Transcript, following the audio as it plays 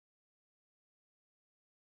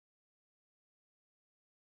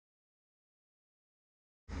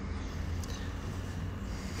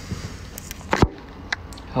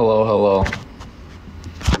Hello, hello.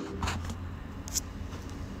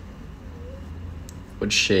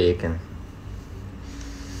 What's shaking?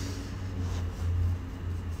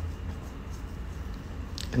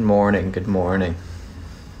 Good morning, good morning.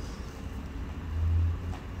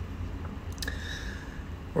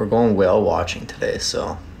 We're going whale watching today,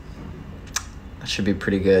 so that should be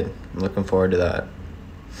pretty good. I'm looking forward to that.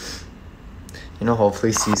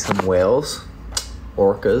 Hopefully see some whales,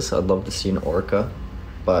 orcas. I'd love to see an orca,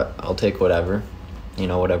 but I'll take whatever.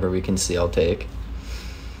 Whatever we can see, I'll take.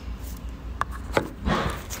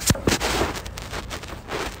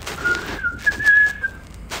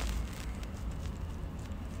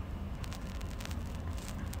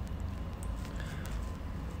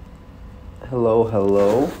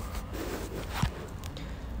 Hello.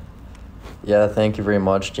 Yeah, thank you very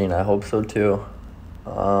much, Gene. I hope so too.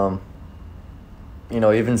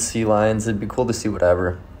 Even sea lions, it'd be cool to see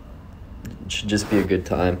whatever. It should just be a good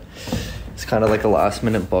time. It's kind of like a last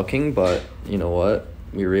minute booking, but you know what?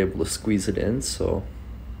 We were able to squeeze it in, so.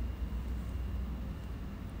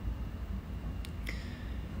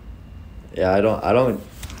 Yeah,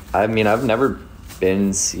 I've never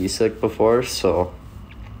been seasick before, so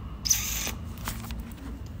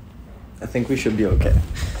I think we should be okay.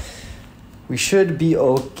 We should be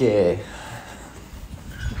okay.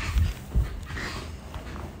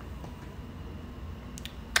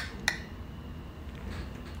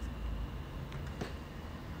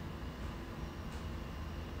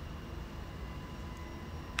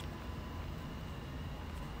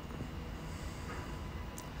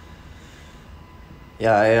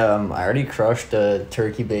 Yeah, I already crushed a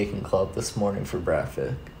turkey bacon club this morning for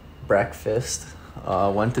breakfast.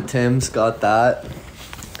 Went to Tim's, got that,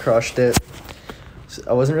 crushed it.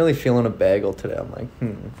 I wasn't really feeling a bagel today. I'm like,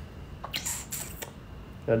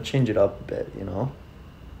 gotta change it up a bit, So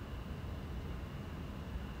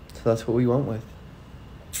that's what we went with.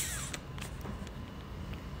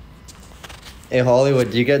 Hey, Hollywood,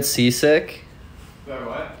 do you get seasick? Sorry,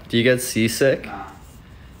 what? Do you get seasick? Nah.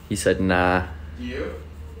 He said, nah. Do you?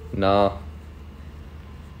 No.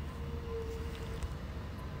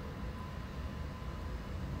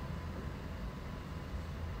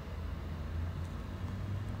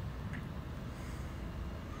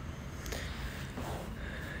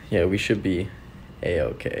 Yeah, we should be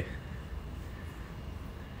A-okay.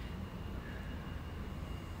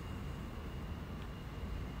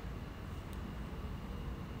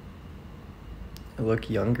 I look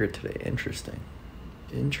younger today. Interesting.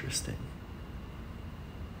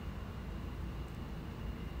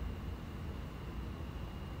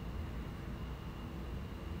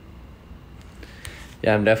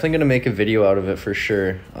 Yeah, I'm definitely gonna make a video out of it for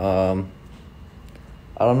sure.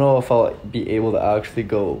 I don't know if I'll be able to actually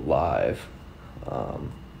go live.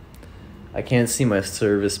 I can't see my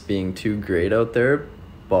service being too great out there,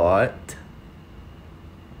 but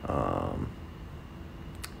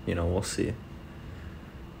we'll see.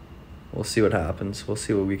 We'll see what happens. We'll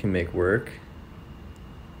see what we can make work.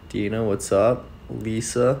 Dina, what's up?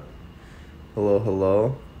 Lisa,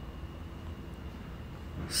 hello.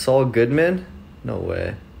 Saul Goodman? No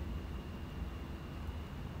way.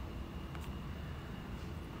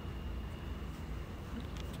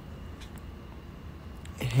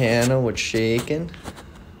 Hannah, what's shaking?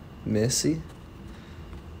 Missy,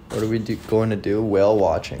 what are we going to do? Whale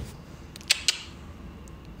watching.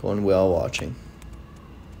 Going whale watching.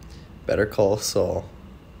 Better Call Saul.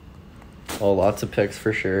 Oh, lots of picks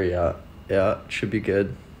for sure. Yeah, should be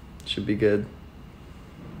good.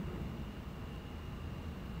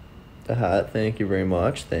 The hat, thank you very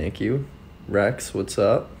much. Thank you. Rex, what's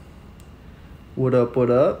up? What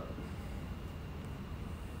up?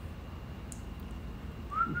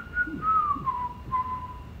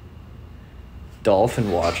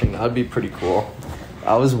 Dolphin watching, that'd be pretty cool.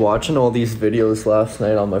 I was watching all these videos last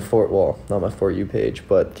night on my not my For You page,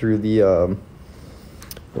 but through the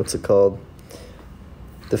what's it called,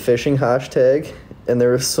 the fishing hashtag, and there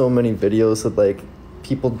were so many videos of like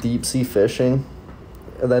people deep sea fishing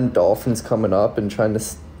and then dolphins coming up and trying to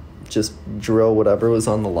just drill whatever was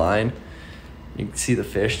on the line. You can see the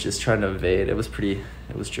fish just trying to evade. It was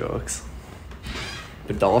jokes,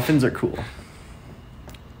 but dolphins are cool.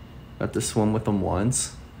 Got to swim with them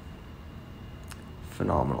once.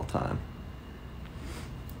 Phenomenal time.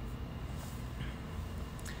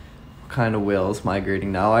 What kind of whales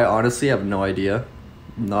migrating now? I honestly have no idea.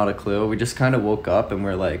 Not a clue. We just kind of woke up and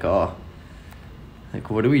we're like,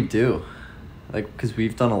 what do we do? Because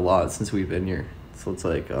we've done a lot since we've been here. So it's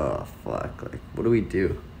like, fuck. What do we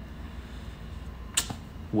do?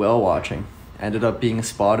 Whale watching. Ended up being a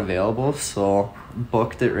spot available, so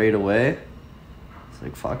booked it right away. It's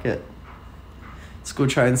like, fuck it. Let's go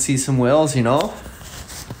try and see some whales, you know?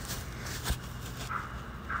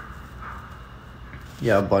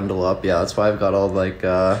 Yeah, bundle up. Yeah, that's why I've got all like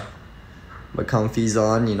my comfies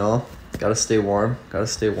on, you know? Gotta stay warm. Gotta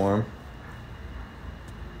stay warm.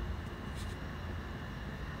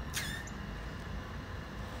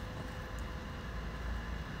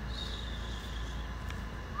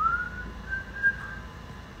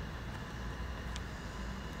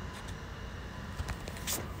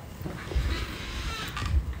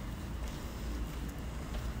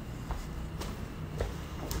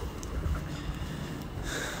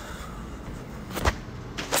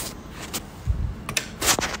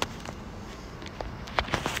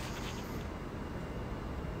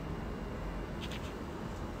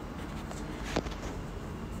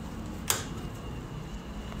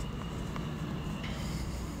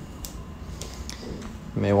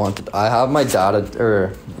 May want to. I have my data,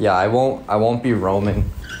 or yeah, I won't be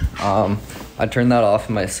roaming. I turned that off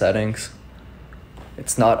in my settings.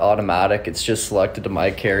 It's not automatic. It's just selected to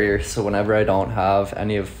my carrier. So whenever I don't have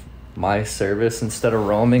any of my service, instead of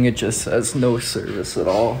roaming, it just says no service at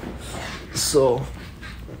all. So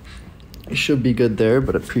it should be good there,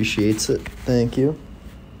 but appreciates it. Thank you.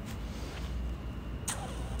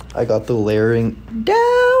 I got the layering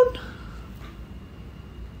down.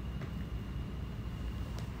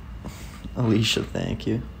 Alicia, thank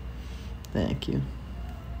you. Thank you.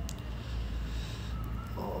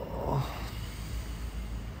 Oh.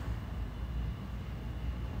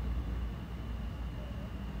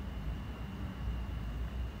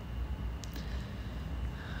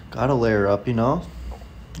 Gotta layer up, you know?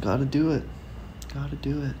 Gotta do it. Gotta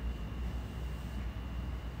do it.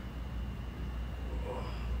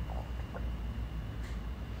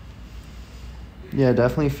 Yeah,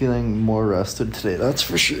 definitely feeling more rested today, that's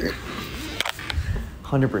for sure.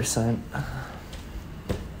 100%.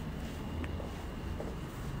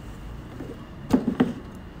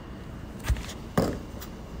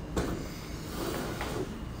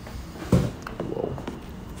 Whoa.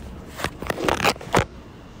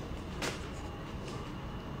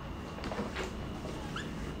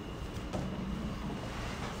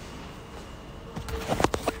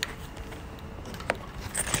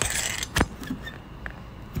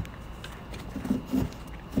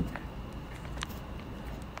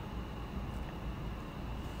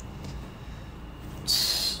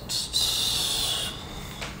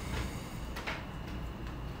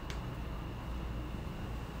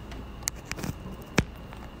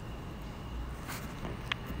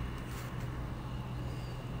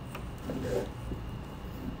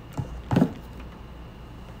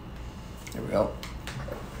 There we go.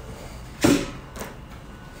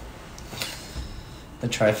 The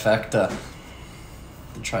trifecta.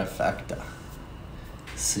 The trifecta.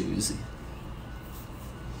 Susie.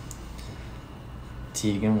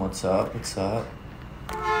 Tegan, what's up? What's up?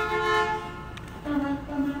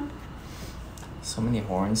 So many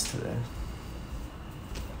horns today.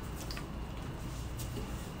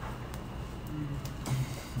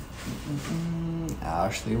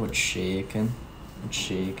 Ashley, what's shaking? What's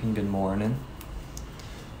shaking? Good morning.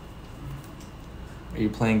 Are you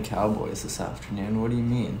playing Cowboys this afternoon? What do you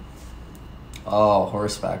mean? Oh,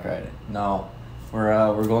 horseback riding. No,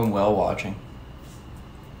 we're going whale watching.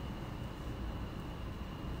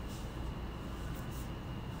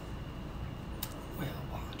 Whale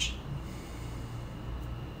watching.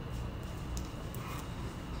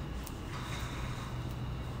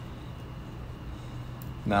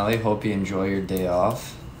 Mally, hope you enjoy your day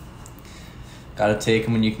off. Gotta take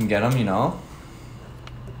them when you can get them, you know?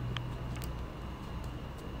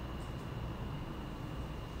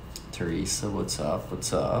 Teresa, what's up?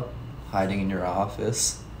 What's up? Hiding in your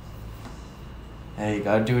office. Hey, you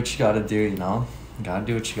gotta do what you gotta do, you know? You gotta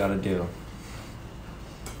do what you gotta do.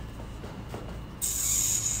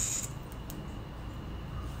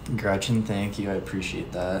 Gretchen, thank you. I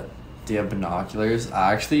appreciate that. Do you have binoculars?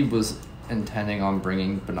 I actually was intending on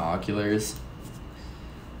bringing binoculars,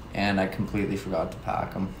 and I completely forgot to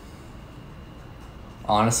pack them.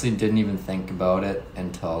 Honestly, didn't even think about it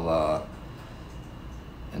until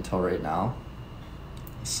right now.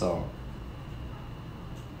 So,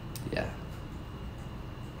 yeah.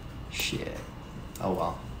 Shit. Oh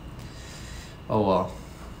well. Oh well.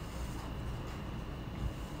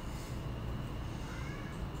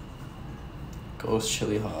 Ghost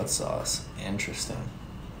chili hot sauce. Interesting.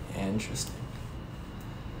 Interesting.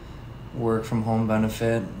 Work from home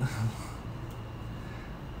benefit.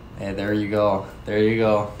 Hey, there you go. There you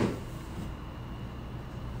go.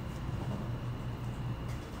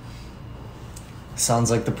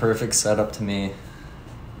 Sounds like the perfect setup to me.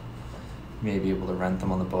 may be able to rent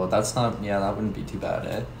them on the boat. That's not, yeah, that wouldn't be too bad,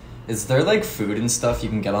 eh? Is there, like, food and stuff you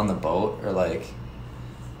can get on the boat? Or, like,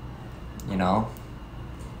 you know,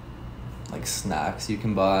 like snacks you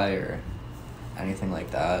can buy or anything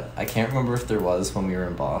like that? I can't remember if there was when we were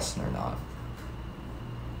in Boston or not.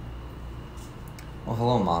 Oh,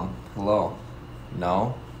 hello, Mom. Hello.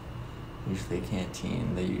 No? Usually a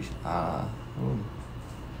canteen. They usually, ooh.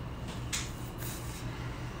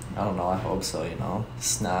 I don't know, I hope so, you know?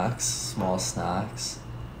 Snacks, small snacks.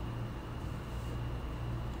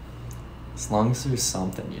 As long as there's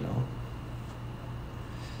something, you know?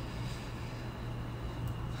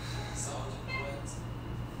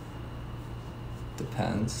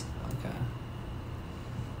 Depends. Okay.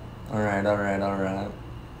 Alright, alright, alright.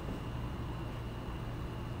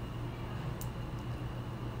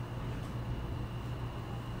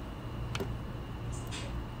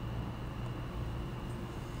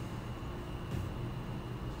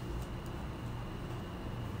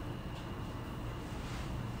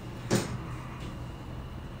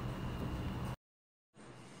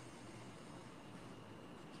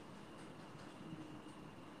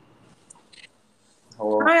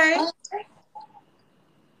 Hello. Hi.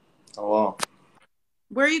 Hello.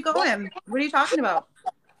 Where are you going? What are you talking about?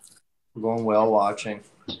 We're going whale watching.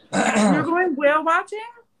 You're going whale watching?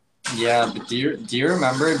 Yeah, but do you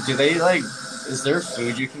remember, do they, like, is there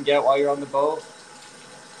food you can get while you're on the boat?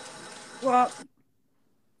 Well,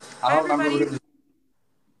 I hi don't remember what everybody. it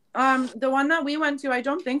was. The one that we went to, I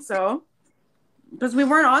don't think so. Because we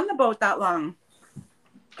weren't on the boat that long.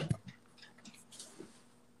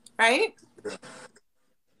 Right?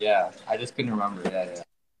 Yeah, I just couldn't remember. Yeah,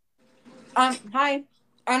 yeah. Hi.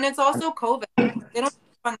 And it's also COVID. They don't do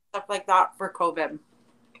fun stuff like that for COVID.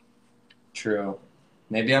 True.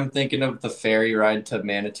 Maybe I'm thinking of the ferry ride to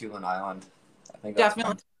Manitoulin Island. I think that's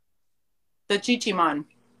Definitely. one. The Chichimon.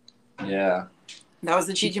 Yeah. That was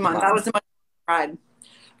the Chichimon. That was the most ride.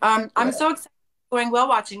 I'm Yeah. so excited going whale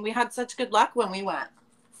watching. We had such good luck when we went.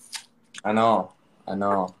 I know. I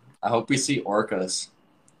know. I hope we see orcas.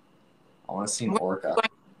 I want to see an orca.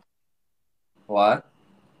 What?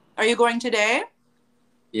 Are you going today?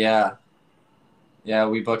 Yeah. Yeah,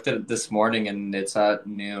 we booked it this morning and it's at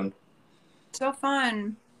noon. So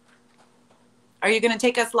fun. Are you going to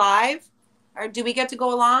take us live? Or do we get to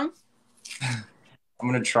go along? I'm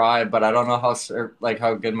gonna try, but I don't know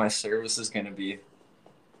how good my service is gonna be.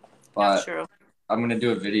 That's But true. I'm gonna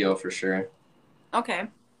do a video for sure. Okay,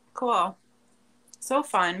 cool. So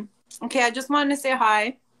fun. Okay, I just wanted to say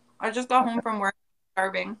hi. I just got home from work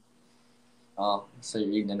starving. Oh, so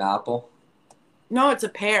you're eating an apple? No, it's a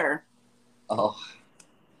pear. Oh,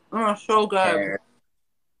 Oh, so good. pear.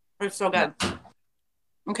 It's so No, good.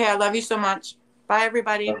 Okay, I love you so much. Bye,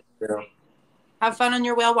 everybody. thank you. Have fun on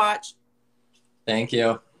your whale watch. Thank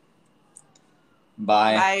you.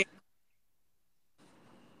 Bye. Bye.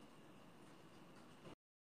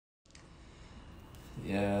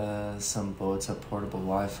 Yeah, some boats have portable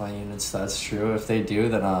Wi-Fi units. That's true. If they do,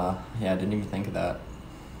 then yeah, I didn't even think of that.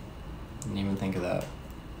 Didn't even think of that.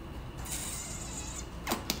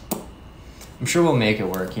 I'm sure we'll make it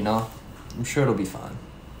work, you know? I'm sure it'll be fine.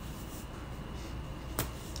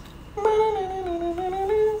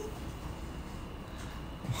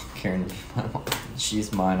 Karen,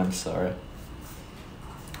 she's mine, I'm sorry.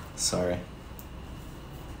 Sorry.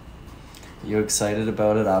 You excited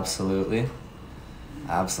about it? Absolutely.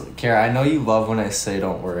 Absolutely. Kara, I know you love when I say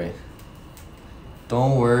don't worry.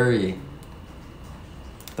 Don't worry.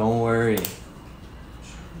 Don't worry.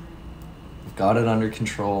 I've got it under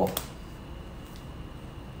control.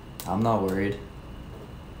 I'm not worried.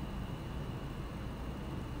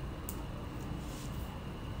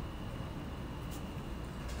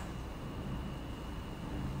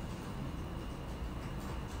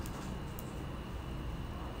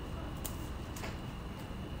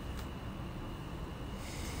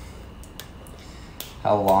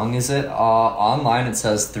 How long is it? Online it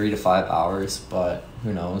says 3 to 5 hours, but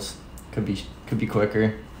who knows? Could be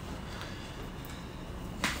quicker.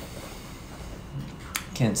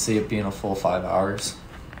 Can't see it being a full 5 hours.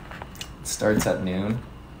 It starts at noon.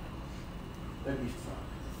 That'd be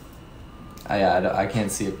fun. I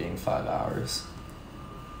can't see it being 5 hours.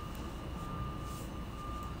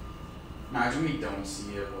 Imagine we don't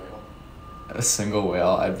see a whale. A single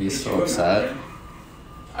whale, I'd be Could so you upset. imagine?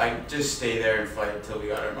 I'd just stay there and fight until we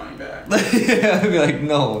got our money back. Yeah, I'd be like,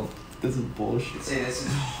 no, this is bullshit. Say this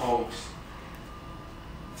is hoax.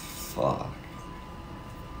 Fuck.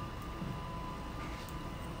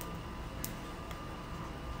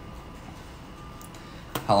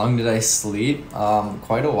 How long did I sleep?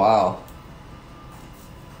 Quite a while.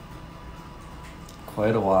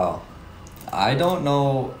 Quite a while. I don't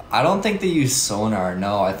know. I don't think they use sonar.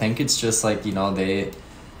 No, I think it's just like, you know, they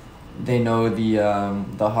know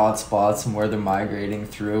the hot spots and where they're migrating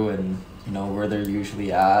through, and you know where they're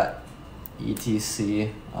usually at, etc.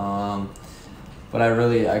 But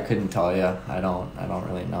I couldn't tell you. I don't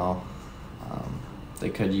really know. They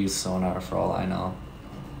could use sonar for all I know.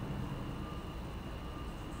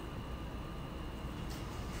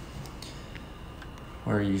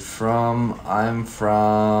 Where are you from? I'm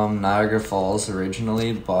from Niagara Falls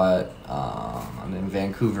originally, but I'm in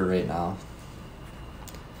Vancouver right now.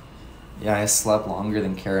 Yeah, I slept longer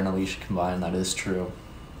than Kara and Alicia combined. That is true.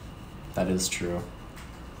 That is true.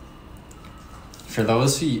 For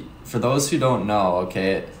those who don't know,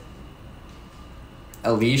 okay,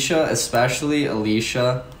 Alicia, especially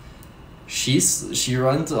Alicia, she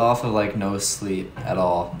runs off of like no sleep at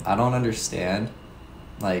all. I don't understand.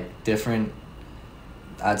 Like different.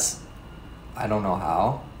 I don't know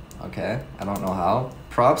how. Okay, I don't know how.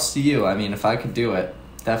 Props to you. I mean, if I could do it,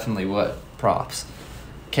 definitely would. Props.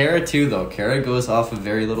 Kara too, though. Kara goes off of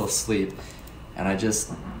very little sleep, and I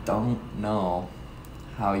just don't know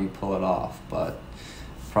how you pull it off. But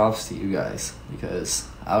props to you guys, because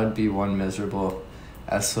I would be one miserable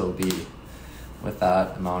SOB with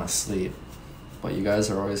that amount of sleep. But you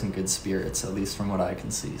guys are always in good spirits, at least from what I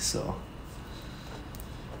can see. So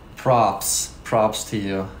props to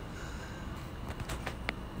you.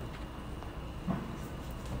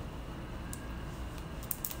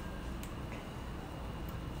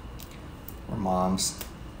 We're moms.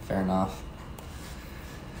 Fair enough.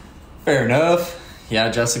 Fair enough. Yeah,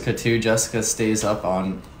 Jessica too. Jessica stays up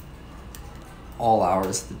on all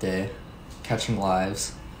hours of the day, catching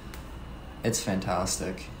lives. It's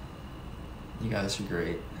fantastic. You guys are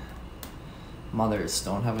great. Mothers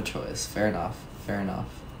don't have a choice. Fair enough. Fair enough.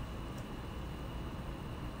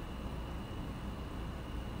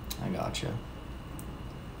 I gotcha.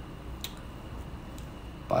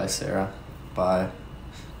 Bye, Sarah. Bye.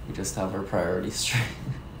 We just have our priorities straight.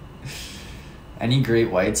 Any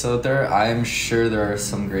great whites out there? I'm sure there are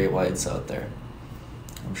some great whites out there.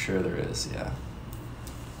 I'm sure there is, yeah.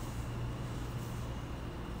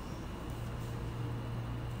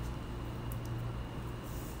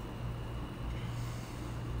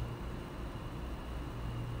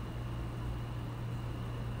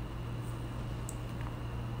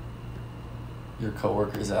 Your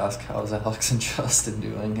coworkers ask, how's Alex and Justin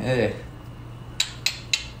doing? Hey.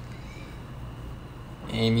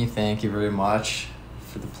 Amy, thank you very much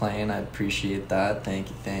for the plane. I appreciate that.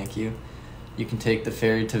 Thank you. You can take the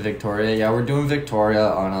ferry to Victoria. Yeah, we're doing Victoria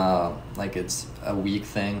on a, like it's a week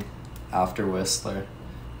thing after Whistler.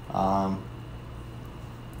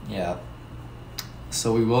 Yeah.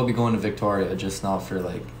 So we will be going to Victoria, just not for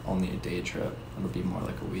like only a day trip. It'll be more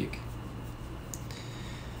like a week.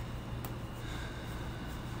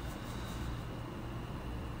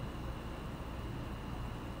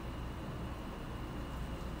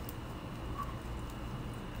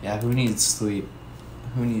 Yeah, who needs sleep?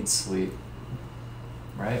 Who needs sleep?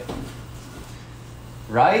 Right?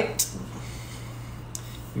 Right?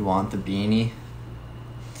 You want the beanie?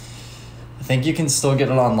 I think you can still get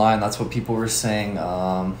it online. That's what people were saying.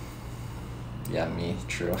 Yeah, me,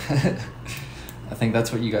 true. I think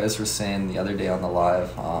that's what you guys were saying the other day on the live.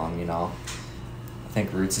 You know, I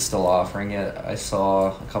think Roots is still offering it. I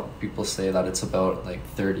saw a couple people say that it's about like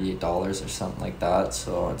 $38 or something like that,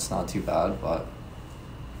 so it's not too bad, but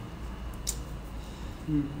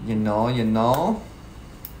you know.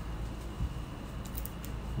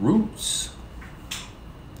 Roots.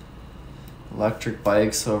 Electric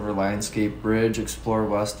bikes over Lionsgate Bridge, explore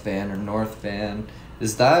West Van or North Van.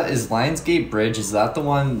 Is Lionsgate Bridge, is that the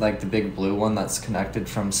one, like the big blue one that's connected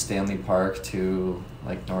from Stanley Park to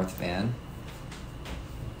like North Van?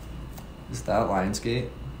 Is that Lionsgate?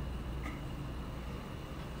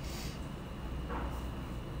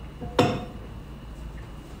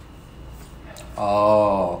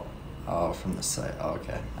 Oh, from the site. Oh,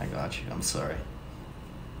 okay, I got you. I'm sorry.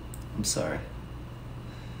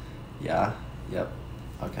 Yeah, yep.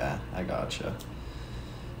 Okay, I gotcha.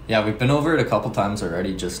 Yeah, we've been over it a couple times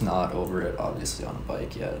already, just not over it obviously on a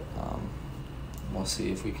bike yet. We'll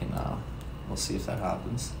see if we can, we'll see if that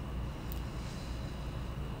happens.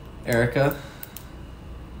 Erica,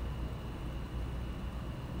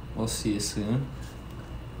 we'll see you soon.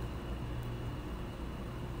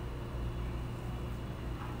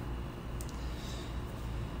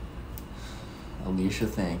 Alicia,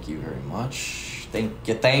 thank you very much. Thank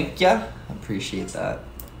you. I appreciate that.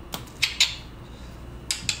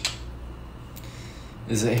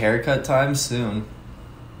 Is it haircut time? Soon.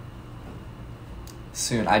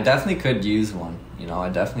 I definitely could use one. You know, I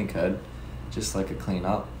definitely could. just like a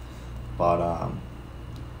cleanup. But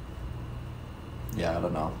yeah, I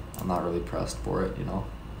don't know. I'm not really pressed for it, you know.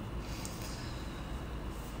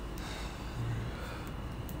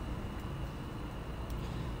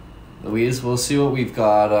 Louise, we'll see what we've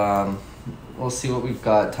got. We'll see what we've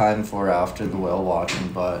got time for after the whale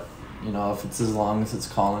watching, but you know, if it's as long as it's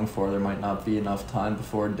calling for, there might not be enough time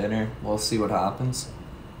before dinner. We'll see what happens.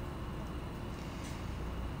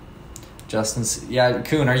 Justin's, yeah,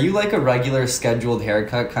 Kuhn, are you like a regular scheduled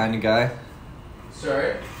haircut kind of guy?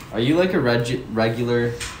 Sorry? Are you like a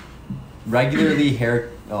regularly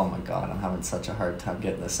oh my god, I'm having such a hard time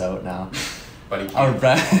getting this out now. But he I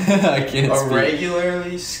can't. can't A speak.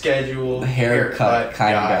 regularly scheduled Haircut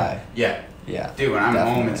kind of guy. Yeah. Yeah. Dude, when I'm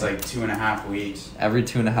home, definitely. it's like 2.5 weeks. Every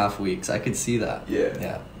 2.5 weeks. I could see that. Yeah.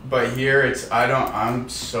 Yeah. But here, I'm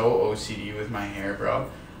so OCD with my hair, bro.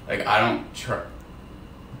 Like, I don't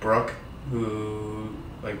Brooke,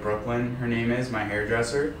 Brooklyn, her name is, my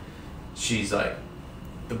hairdresser, she's like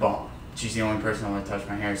the bomb. She's the only person that will touch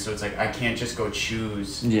my hair, so it's like I can't just go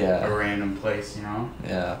choose Yeah. a random place, you know?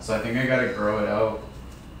 Yeah. So I think I gotta grow it out.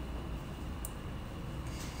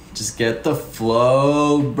 Just get the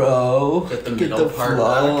flow, bro. Get the middle part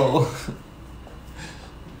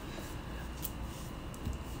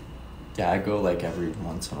Yeah, I go like every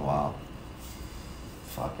once in a while.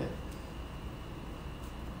 Fuck it.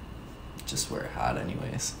 Just wear a hat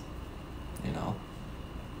anyways. You know.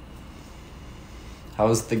 How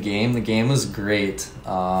was the game? The game was great.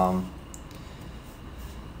 You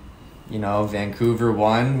know, Vancouver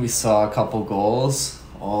won. We saw a couple goals.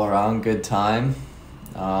 All around good time.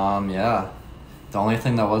 Yeah. The only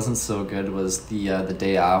thing that wasn't so good was the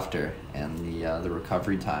day after and the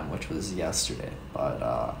recovery time, which was yesterday.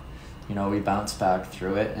 But you know, we bounced back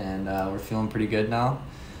through it, and we're feeling pretty good now.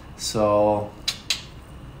 So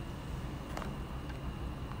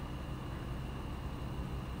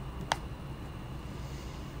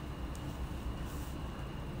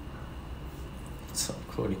what's up,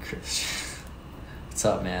 Cody Chris? What's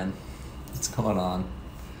up, man? What's going on?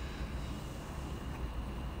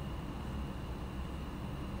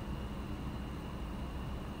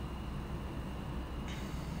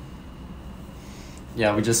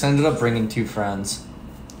 Yeah, we just ended up bringing 2 friends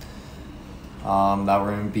that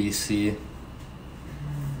were in BC.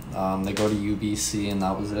 They go to UBC, and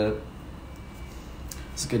that was it.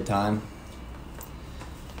 It's a good time.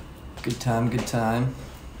 Good time, good time.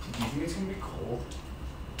 Do you think it's gonna be cold?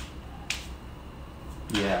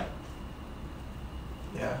 Yeah.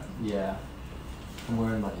 Yeah. Yeah. I'm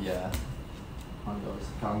wearing my, yeah. I'm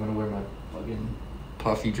gonna wear my fucking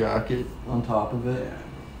puffy jacket on top of it. Yeah.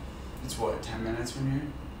 It's what, 10 minutes from here?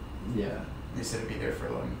 Yeah. They said it'd be there for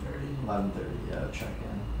 11:30. 11:30, yeah, check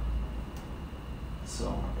in. So,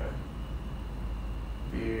 Okay.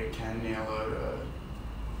 We can nail out a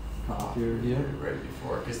coffee review? right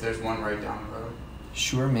before, because there's one right down the road.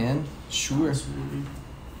 Sure, man. Sure. Maybe.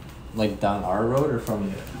 Like down our road or from?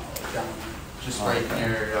 Yeah, no, down there. Just Oh, right okay.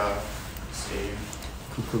 near stadium.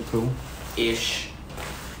 Cool. Ish.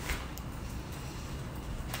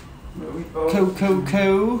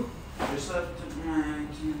 Cool. Just left my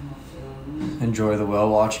Enjoy the whale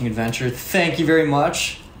watching adventure. Thank you very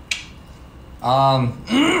much. Woo!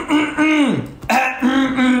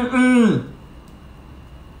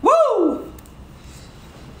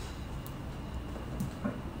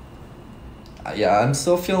 Yeah, I'm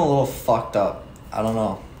still feeling a little fucked up. I don't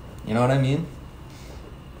know. You know what I mean?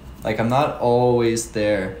 Like, I'm not always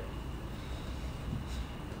there.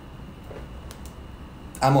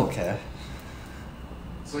 I'm okay.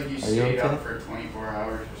 It's like you Are you stayed okay? up for 24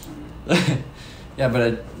 hours or something. Yeah,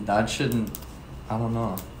 but that shouldn't. I don't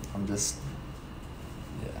know. I'm just.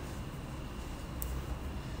 Yeah.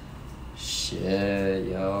 Shit,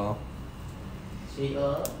 yo. See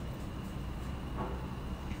up.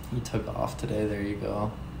 He took off today. There you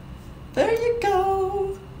go. There you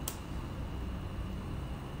go.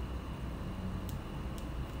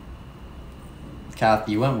 Kath,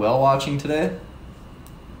 you went whale watching today?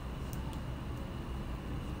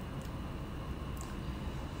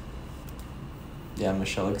 Yeah,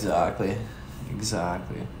 Michelle, exactly.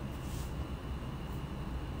 Exactly.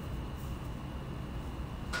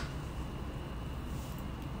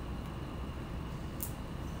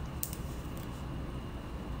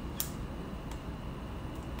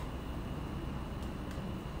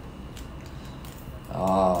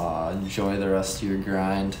 Enjoy the rest of your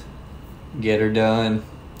grind. Get her done.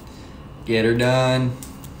 Get her done.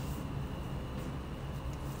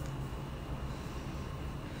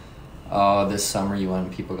 Oh, this summer you went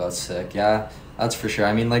and people got sick. Yeah, that's for sure.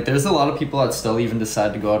 I mean, like, there's a lot of people that still even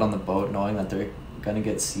decide to go out on the boat knowing that they're gonna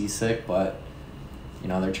get seasick, but you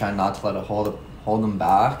know they're trying not to let it hold them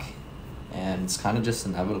back, and it's kind of just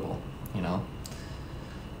inevitable. You know,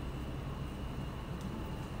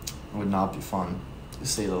 it would not be fun, to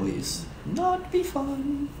say the least. Not be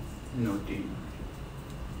fun. No dude.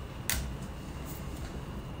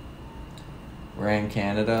 We're in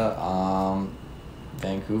Canada,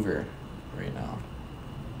 Vancouver, right now.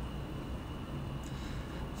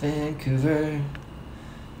 Vancouver.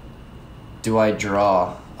 Do I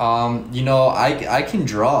draw? You know, I can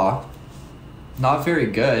draw. Not very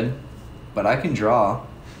good, but I can draw.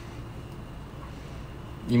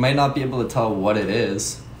 You might not be able to tell what it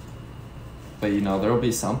is, but you know, there will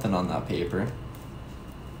be something on that paper.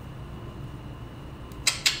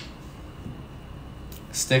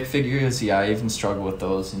 Stick figures, yeah, I even struggle with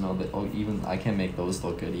those, you know, even I can't make those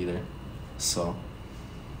look good either, so.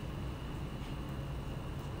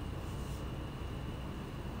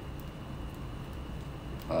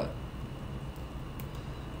 But.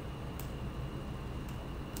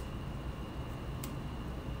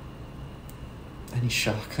 Any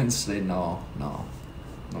shotguns today? No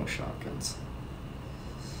shotguns.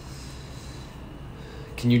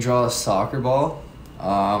 Can you draw a soccer ball?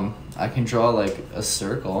 I can draw like a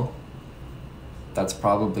circle. That's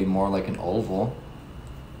probably more like an oval.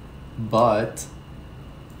 But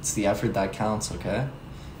it's the effort that counts, okay?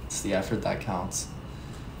 It's the effort that counts.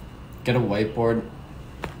 Get a whiteboard.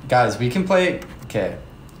 Guys, we can play, okay.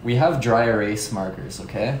 We have dry erase markers,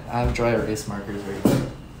 okay? I have dry erase markers right here.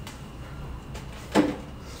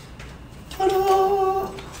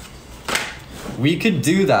 Ta-da! We could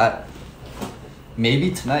do that.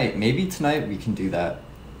 Maybe tonight we can do that.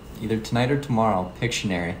 Either tonight or tomorrow.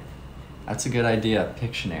 Pictionary. That's a good idea,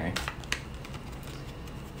 Pictionary.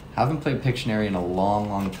 Haven't played Pictionary in a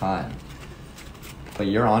long time. But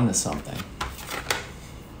you're on to something.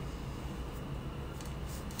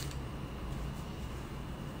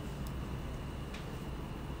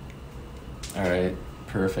 Alright,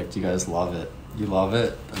 perfect. You guys love it. You love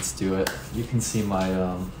it? Let's do it. You can see my,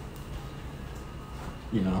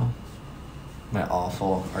 you know, my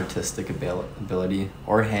awful artistic ability.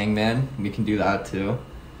 Or Hangman, we can do that too.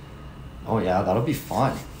 Oh yeah, that'll be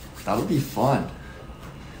fun. That'll be fun.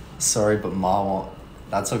 Sorry, but Ma won't.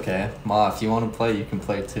 That's okay. Ma, if you want to play, you can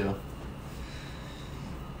play too.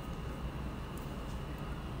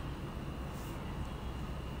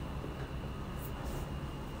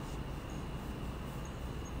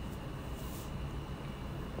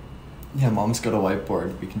 Yeah, Mom's got a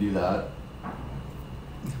whiteboard. We can do that.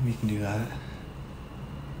 We can do that.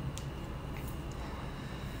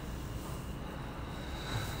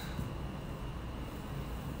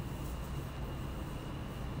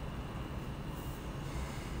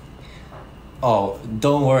 Oh,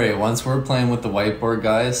 don't worry. Once we're playing with the whiteboard,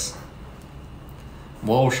 guys,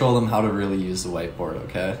 we'll show them how to really use the whiteboard,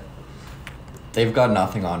 okay? They've got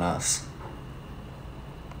nothing on us.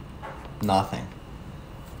 Nothing.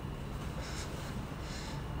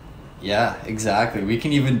 Yeah, exactly. We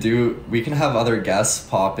can have other guests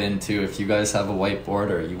pop in too. If you guys have a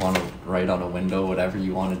whiteboard or you want to write on a window, whatever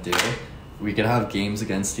you want to do, we could have games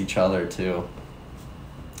against each other too.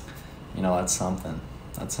 You know, that's something.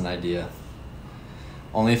 That's an idea.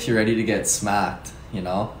 Only if you're ready to get smacked, you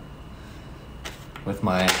know? With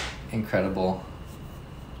my incredible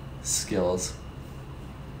skills.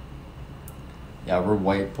 Yeah, we're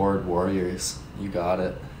whiteboard warriors. You got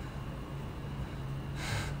it.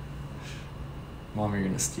 Mom, you're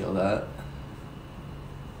gonna steal that.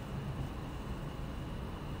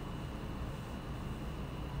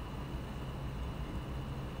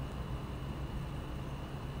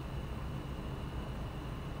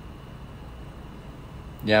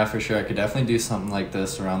 Yeah, for sure. I could definitely do something like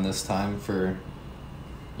this around this time for,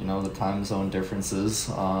 you know, the time zone differences.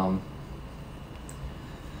 Yeah,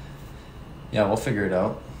 we'll figure it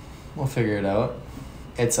out. We'll figure it out.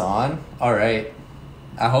 It's on. All right.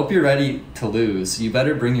 I hope you're ready to lose. You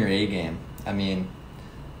better bring your A game. I mean,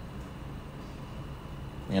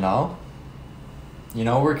 you know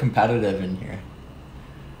we're competitive in here.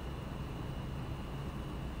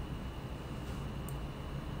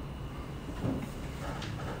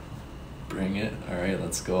 Bring it. All right,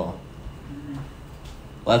 let's go.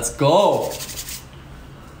 Let's go.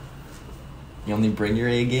 You only bring your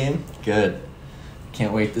A game? Good.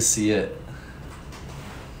 Can't wait to see it.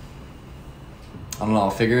 I don't know,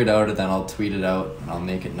 I'll figure it out and then I'll tweet it out and I'll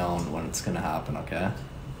make it known when it's gonna happen, okay?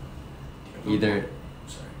 Either...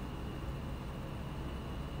 Sorry.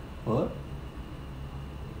 What?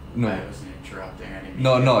 No. I wasn't interrupting. I didn't mean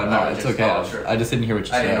No, to. it's okay. I just didn't hear what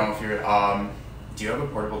you said. I didn't know if you were... do you have a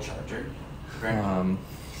portable charger? Grant?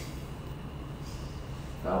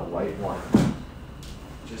 That white one.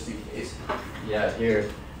 Just in case. Yeah, here.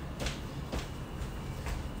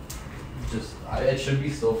 It should be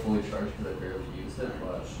still fully charged because I barely used it,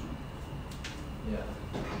 but yeah.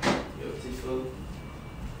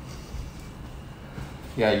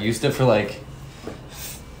 Yeah, I used it for like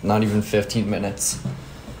not even 15 minutes.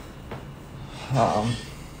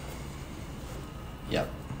 Yep.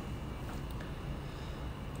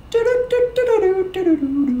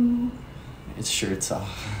 His shirt's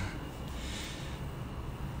off.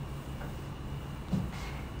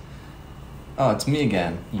 Oh, it's me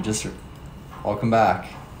again. Welcome back.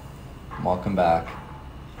 Welcome back.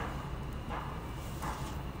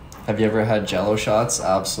 Have you ever had Jello shots?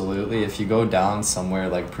 Absolutely. If you go down somewhere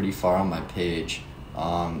like pretty far on my page,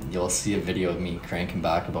 you'll see a video of me cranking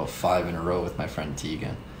back about 5 in a row with my friend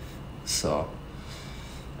Tegan. So,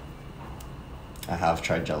 I have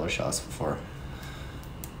tried Jello shots before.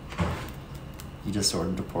 You just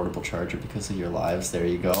ordered a portable charger because of your lives. There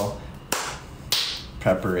you go.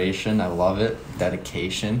 Preparation, I love it.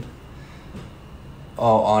 Dedication.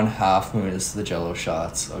 Oh, on Half Moon is the Jello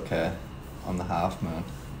shots. Okay, on the Half Moon.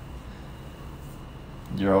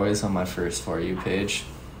 You're always on my first For You page.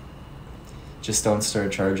 Just don't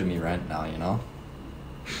start charging me rent now, you know?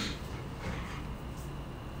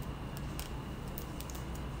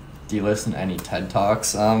 Do you listen to any TED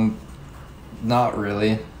Talks? Not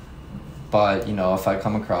really. But, you know, if I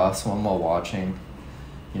come across one while watching,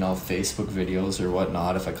 you know, Facebook videos or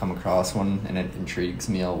whatnot, if I come across one and it intrigues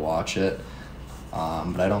me, I'll watch it.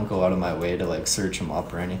 But I don't go out of my way to, like, search them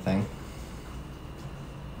up or anything.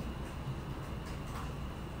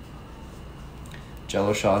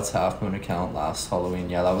 Jello Shots Half Moon account last Halloween.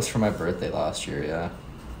 Yeah, that was for my birthday last year, yeah.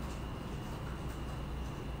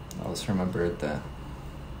 That was for my birthday.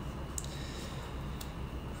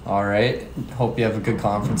 Alright, hope you have a good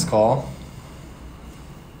conference call.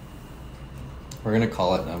 We're gonna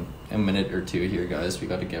call it a minute or two here, guys. We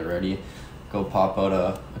gotta get ready. Go pop out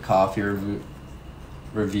a coffee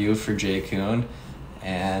review for Jay Kuhn.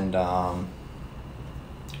 And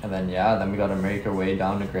then, yeah, then we gotta make our way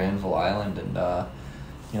down to Granville Island and,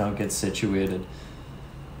 you know, get situated.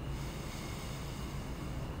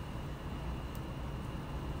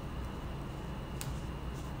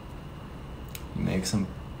 Make some...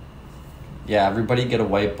 Yeah, everybody get a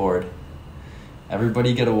whiteboard.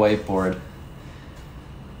 Everybody get a whiteboard.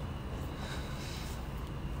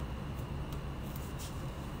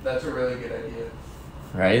 That's a really good idea.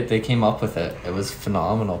 Right? They came up with it. It was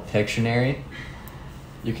phenomenal. Pictionary.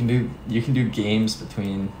 You can do games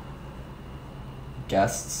between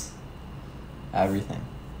guests. Everything.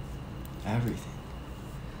 Everything.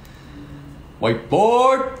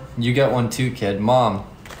 Whiteboard! You get one too, kid. Mom,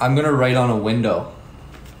 I'm gonna write on a window.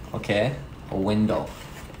 Okay? A window.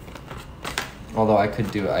 Although I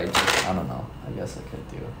could do it, I don't know. I guess I could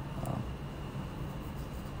do it.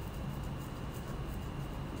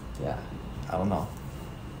 Yeah, I don't know.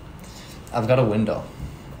 I've got a window.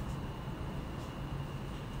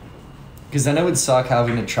 Because then it would suck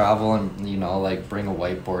having to travel and, you know, like, bring a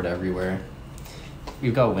whiteboard everywhere.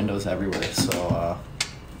 We've got windows everywhere, so,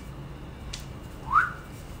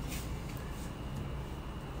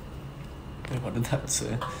 what did that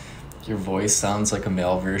say? Your voice sounds like a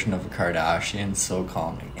male version of a Kardashian. So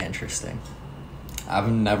calming. Interesting.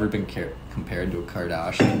 I've never been compared to a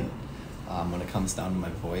Kardashian when it comes down to my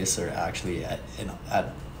voice, or actually at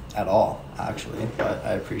all, actually. But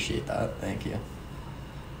I appreciate that. Thank you.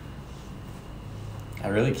 I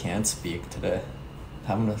really can't speak today.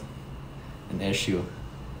 I'm having an issue.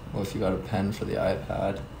 Well, if you got a pen for the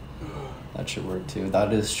iPad, that should work too.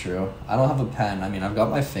 That is true. I don't have a pen. I mean, I've got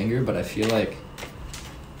my finger, but I feel like,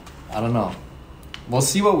 I don't know. We'll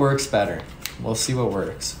see what works better. We'll see what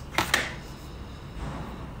works.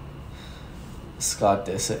 Scott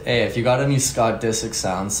Disick. Hey, if you got any Scott Disick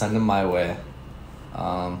sounds, send them my way.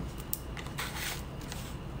 I'll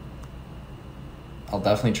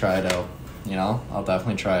definitely try it out. You know? I'll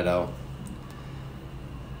definitely try it out.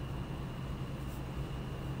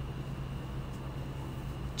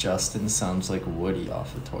 Justin sounds like Woody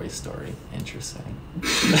off of Toy Story. Interesting.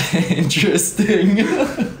 Interesting. Dude,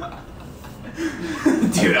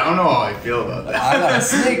 I don't know how I feel about that. I got a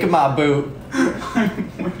snake in my boot.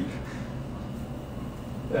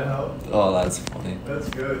 Yeah. Oh, that's funny. That's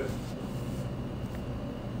good.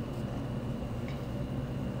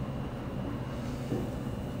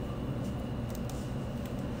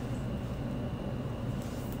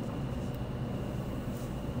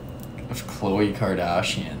 Of Khloe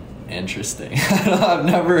Kardashian. Interesting. I've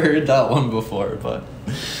never heard that one before, but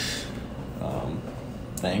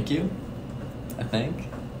thank you, I think.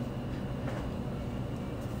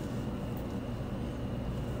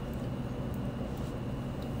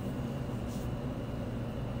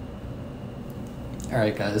 All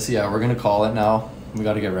right, guys. Yeah, we're gonna call it now. We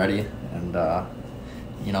gotta get ready, and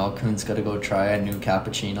you know, Coon's gotta go try a new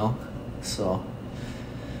cappuccino. So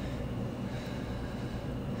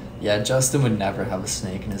yeah, Justin would never have a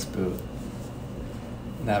snake in his boot.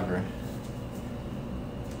 Never.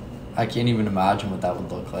 I can't even imagine what that would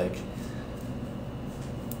look like.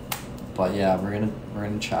 But yeah, we're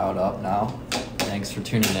gonna chow it up now. Thanks for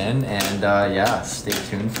tuning in, and yeah, stay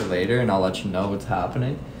tuned for later, and I'll let you know what's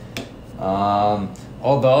happening.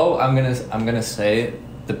 Although I'm gonna say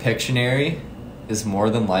the Pictionary is more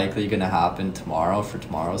than likely gonna happen tomorrow for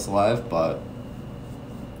tomorrow's live, but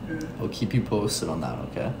I'll keep you posted on that.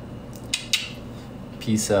 Okay.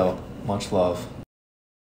 Peace out. Much love.